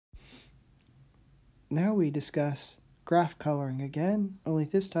Now we discuss graph coloring again, only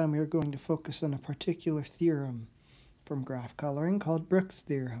this time we are going to focus on a particular theorem from graph coloring called Brooks'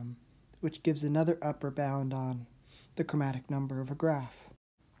 theorem, which gives another upper bound on the chromatic number of a graph.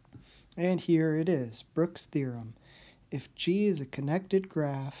 And here it is, Brooks' theorem. If G is a connected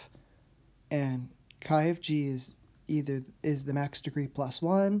graph and chi of G is the max degree plus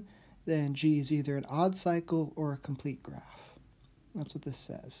 1, then G is either an odd cycle or a complete graph. That's what this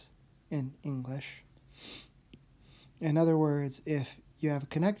says in English. In other words, if you have a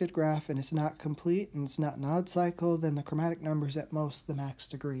connected graph and it's not complete and it's not an odd cycle, then the chromatic number is at most the max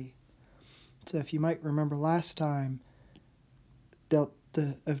degree. So if you might remember last time,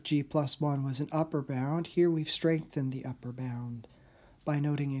 delta of G plus 1 was an upper bound. Here we've strengthened the upper bound by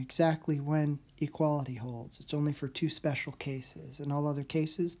noting exactly when equality holds. It's only for two special cases. In all other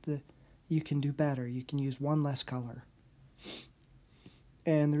cases, you can do better. You can use one less color.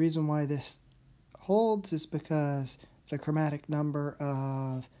 And the reason why this holds is because the chromatic number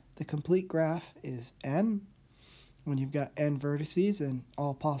of the complete graph is n. When you've got n vertices and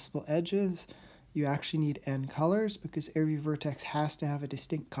all possible edges, you actually need n colors because every vertex has to have a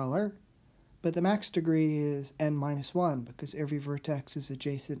distinct color. But the max degree is n minus 1 because every vertex is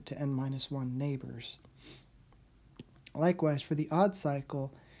adjacent to n minus 1 neighbors. Likewise, for the odd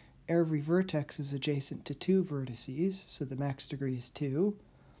cycle, every vertex is adjacent to 2 vertices, so the max degree is 2.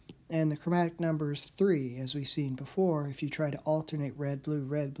 And the chromatic number is 3, as we've seen before. If you try to alternate red, blue,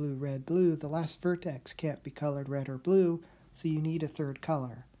 red, blue, red, blue, the last vertex can't be colored red or blue, so you need a third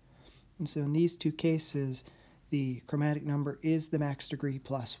color. And so in these two cases, the chromatic number is the max degree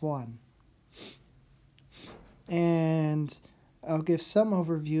plus 1. And I'll give some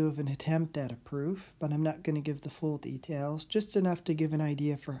overview of an attempt at a proof, but I'm not going to give the full details, just enough to give an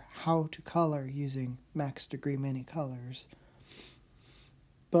idea for how to color using max degree many colors.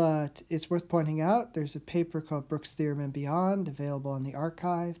 But it's worth pointing out there's a paper called Brooks' Theorem and Beyond, available in the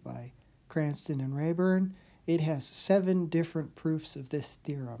archive by Cranston and Rayburn. It has 7 different proofs of this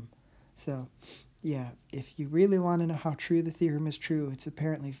theorem. So, yeah, if you really want to know how true the theorem is true, it's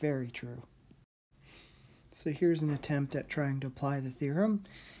apparently very true. So here's an attempt at trying to apply the theorem.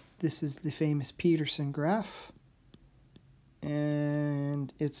 This is the famous Peterson graph,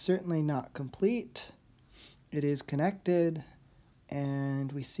 and it's certainly not complete. It is connected,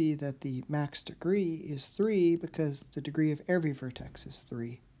 and we see that the max degree is 3 because the degree of every vertex is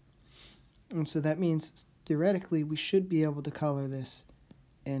 3. And so that means theoretically we should be able to color this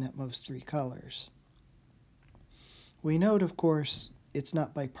in at most 3 colors. We note, of course, it's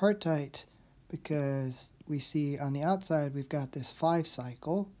not bipartite because we see on the outside we've got this 5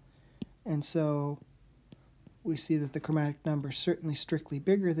 cycle, and so we see that the chromatic number is certainly strictly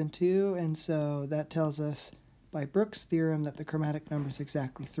bigger than 2, and so that tells us by Brooks' theorem that the chromatic number is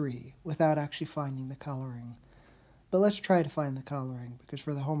exactly 3 without actually finding the coloring. But let's try to find the coloring, because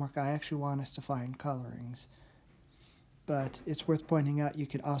for the homework I actually want us to find colorings. But it's worth pointing out you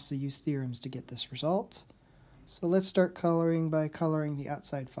could also use theorems to get this result. So let's start coloring by coloring the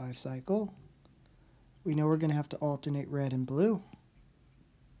outside 5 cycle. We know we're going to have to alternate red and blue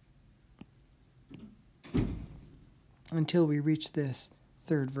until we reach this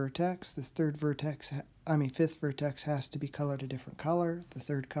third vertex. This fifth vertex has to be colored a different color. The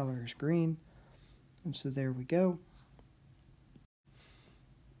third color is green. And so there we go.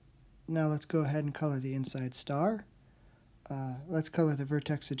 Now let's go ahead and color the inside star. Let's color the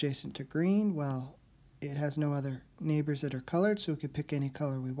vertex adjacent to green. Well, it has no other neighbors that are colored, so we could pick any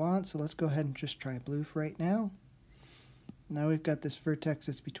color we want. So let's go ahead and just try blue for right now. Now we've got this vertex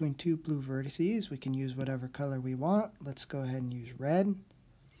that's between 2 blue vertices. We can use whatever color we want. Let's go ahead and use red.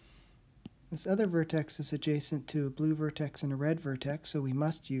 This other vertex is adjacent to a blue vertex and a red vertex, so we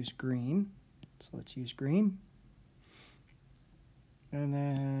must use green. So let's use green. And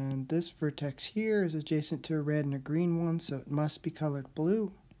then this vertex here is adjacent to a red and a green one, so it must be colored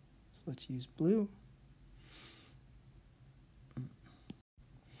blue. So let's use blue.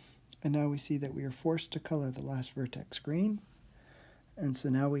 And now we see that we are forced to color the last vertex green. And so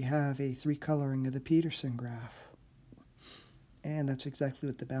now we have a 3 coloring of the Peterson graph. And that's exactly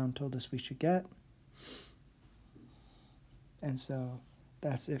what the bound told us we should get. And so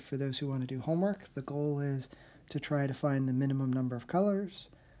that's it for those who want to do homework. The goal is to try to find the minimum number of colors.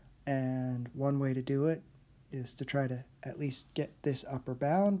 And one way to do it is to try to at least get this upper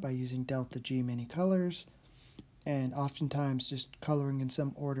bound by using delta G many colors. And oftentimes just coloring in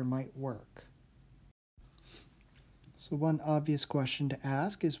some order might work. So one obvious question to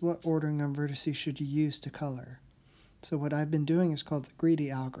ask is what ordering of vertices should you use to color? So what I've been doing is called the greedy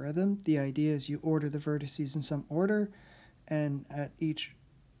algorithm. The idea is you order the vertices in some order, and at each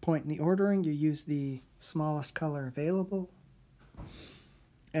point in the ordering, you use the smallest color available.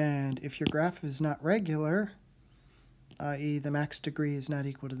 And if your graph is not regular, i.e. the max degree is not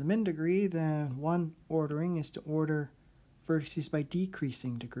equal to the min degree, then one ordering is to order vertices by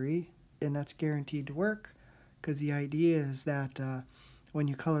decreasing degree, and that's guaranteed to work because the idea is that when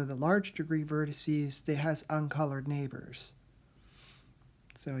you color the large degree vertices, they has uncolored neighbors.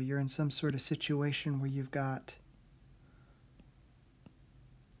 So you're in some sort of situation where you've got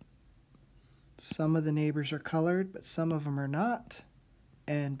some of the neighbors are colored, but some of them are not.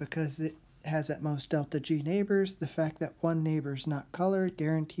 And because it has at most delta G neighbors, the fact that one neighbor is not colored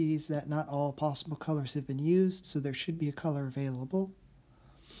guarantees that not all possible colors have been used, so there should be a color available.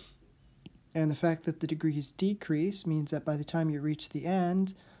 And the fact that the degrees decrease means that by the time you reach the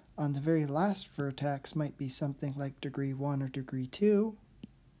end, on the very last vertex might be something like degree 1 or degree 2.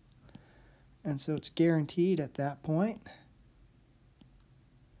 And so it's guaranteed at that point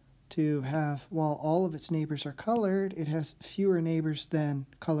to have, while all of its neighbors are colored, it has fewer neighbors than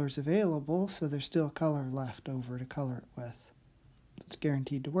colors available, so there's still color left over to color it with. So it's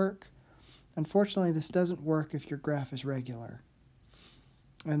guaranteed to work. Unfortunately, this doesn't work if your graph is regular.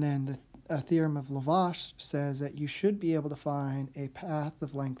 And then the theorem of Lavache says that you should be able to find a path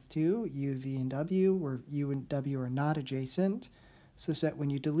of length 2, u, v, and w, where u and w are not adjacent, such that when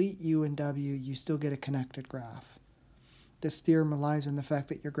you delete u and w, you still get a connected graph. This theorem relies on the fact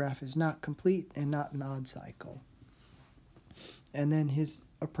that your graph is not complete and not an odd cycle. And then his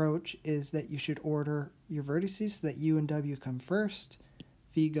approach is that you should order your vertices so that u and w come first,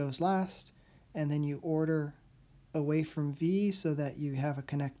 v goes last, and then you order away from v so that you have a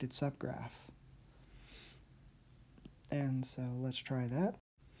connected subgraph. And so let's try that.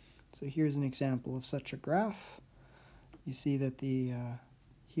 So here's an example of such a graph. You see that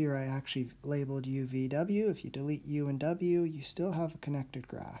here I actually labeled u, v, w. If you delete u and w, you still have a connected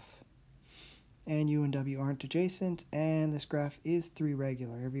graph. And u and w aren't adjacent, and this graph is 3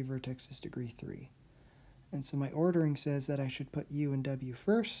 regular. Every vertex is degree 3. And so my ordering says that I should put u and w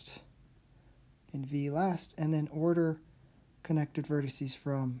first, and v last, and then order connected vertices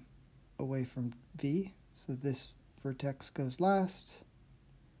from away from v. So this vertex goes last,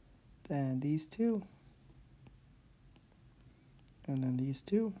 then these two, and then these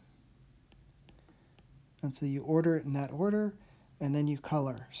two. And so you order it in that order, and then you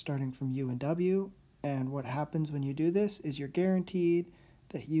color, starting from u and w. And what happens when you do this is you're guaranteed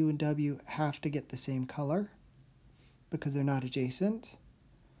that u and w have to get the same color because they're not adjacent.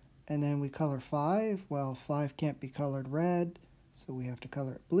 And then we color 5. Well, 5 can't be colored red, so we have to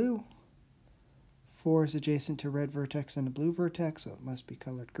color it blue. 4 is adjacent to a red vertex and a blue vertex, so it must be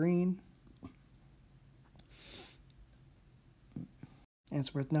colored green. And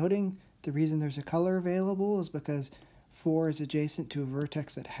it's worth noting, the reason there's a color available is because 4 is adjacent to a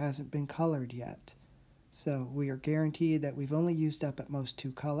vertex that hasn't been colored yet. So we are guaranteed that we've only used up at most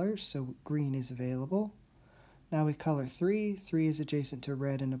 2 colors, so green is available. Now we color 3. 3 is adjacent to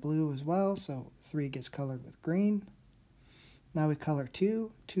red and a blue as well, so 3 gets colored with green. Now we color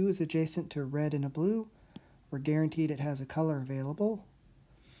 2. 2 is adjacent to a red and a blue. We're guaranteed it has a color available.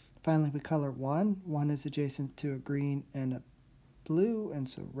 Finally, we color 1. 1 is adjacent to a green and a blue, and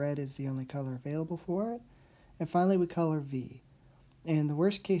so red is the only color available for it. And finally, we color V. In the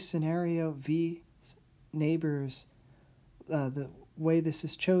worst case scenario, V neighbors, the way this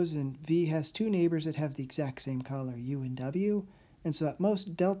is chosen, V has 2 neighbors that have the exact same color, U and W, and so at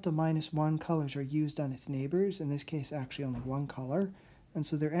most delta minus 1 colors are used on its neighbors, in this case actually only 1 color, and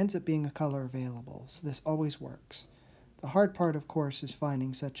so there ends up being a color available, so this always works. The hard part, of course, is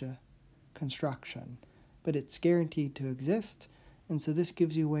finding such a construction, but it's guaranteed to exist, and so this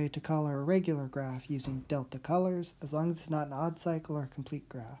gives you a way to color a regular graph using delta colors, as long as it's not an odd cycle or a complete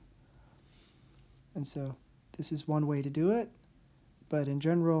graph. And so this is one way to do it, but in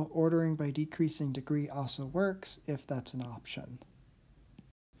general, ordering by decreasing degree also works if that's an option.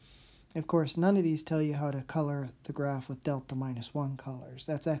 Of course, none of these tell you how to color the graph with delta minus 1 colors.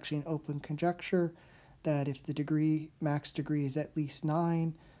 That's actually an open conjecture that if the max degree is at least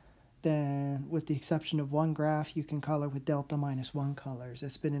 9, then with the exception of one graph, you can color with delta minus 1 colors.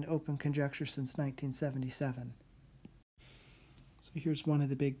 It's been an open conjecture since 1977. So here's one of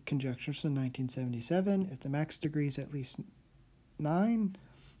the big conjectures from 1977. If the max degree is at least 9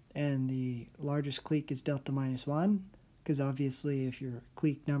 and the largest clique is delta minus 1, because obviously if your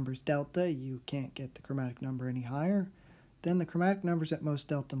clique number is delta, you can't get the chromatic number any higher, then the chromatic number is at most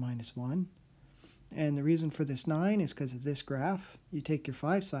delta minus 1. And the reason for this 9 is because of this graph. You take your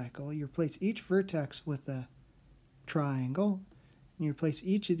 5 cycle, you replace each vertex with a triangle, and you replace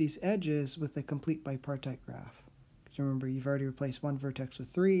each of these edges with a complete bipartite graph. Because remember you've already replaced one vertex with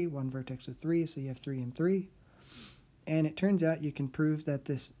 3, one vertex with 3, so you have 3 and 3. And it turns out you can prove that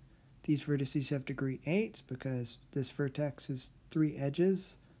these vertices have degree 8 because this vertex is 3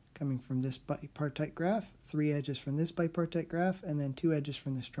 edges coming from this bipartite graph, 3 edges from this bipartite graph, and then 2 edges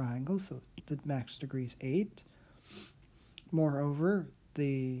from this triangle, so the max degree is 8. Moreover,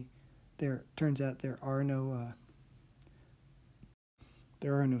 turns out there are no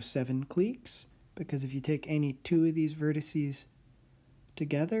 7 cliques, because if you take any 2 of these vertices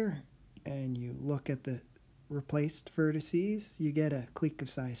together and you look at the replaced vertices, you get a clique of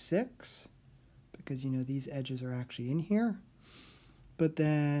size 6, because these edges are actually in here. But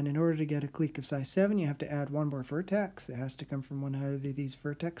then in order to get a clique of size 7, you have to add one more vertex. It has to come from one of these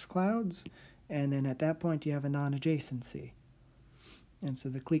vertex clouds, and then at that point you have a non-adjacency. And so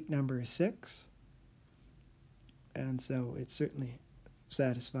the clique number is 6, and so it certainly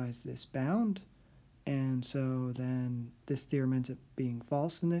satisfies this bound. And so then this theorem ends up being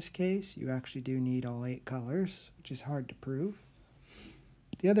false in this case. You actually do need all 8 colors, which is hard to prove.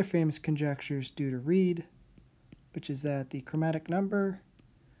 The other famous conjecture is due to Reed, which is that the chromatic number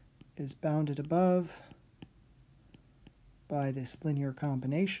is bounded above by this linear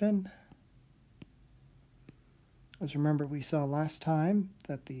combination. As remember, we saw last time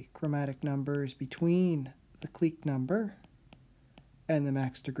that the chromatic number is between the clique number and the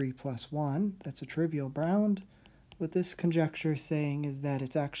max degree plus 1. That's a trivial bound. What this conjecture is saying is that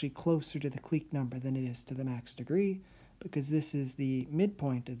it's actually closer to the clique number than it is to the max degree, because this is the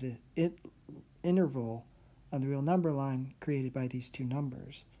midpoint of the interval on the real number line created by these 2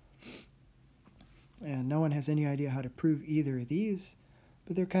 numbers. And no one has any idea how to prove either of these,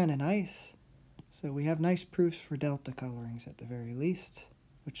 but they're kind of nice. So we have nice proofs for delta colorings at the very least,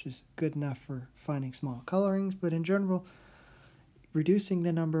 which is good enough for finding small colorings, but in general, reducing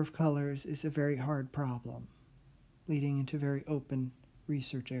the number of colors is a very hard problem, leading into very open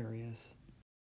research areas.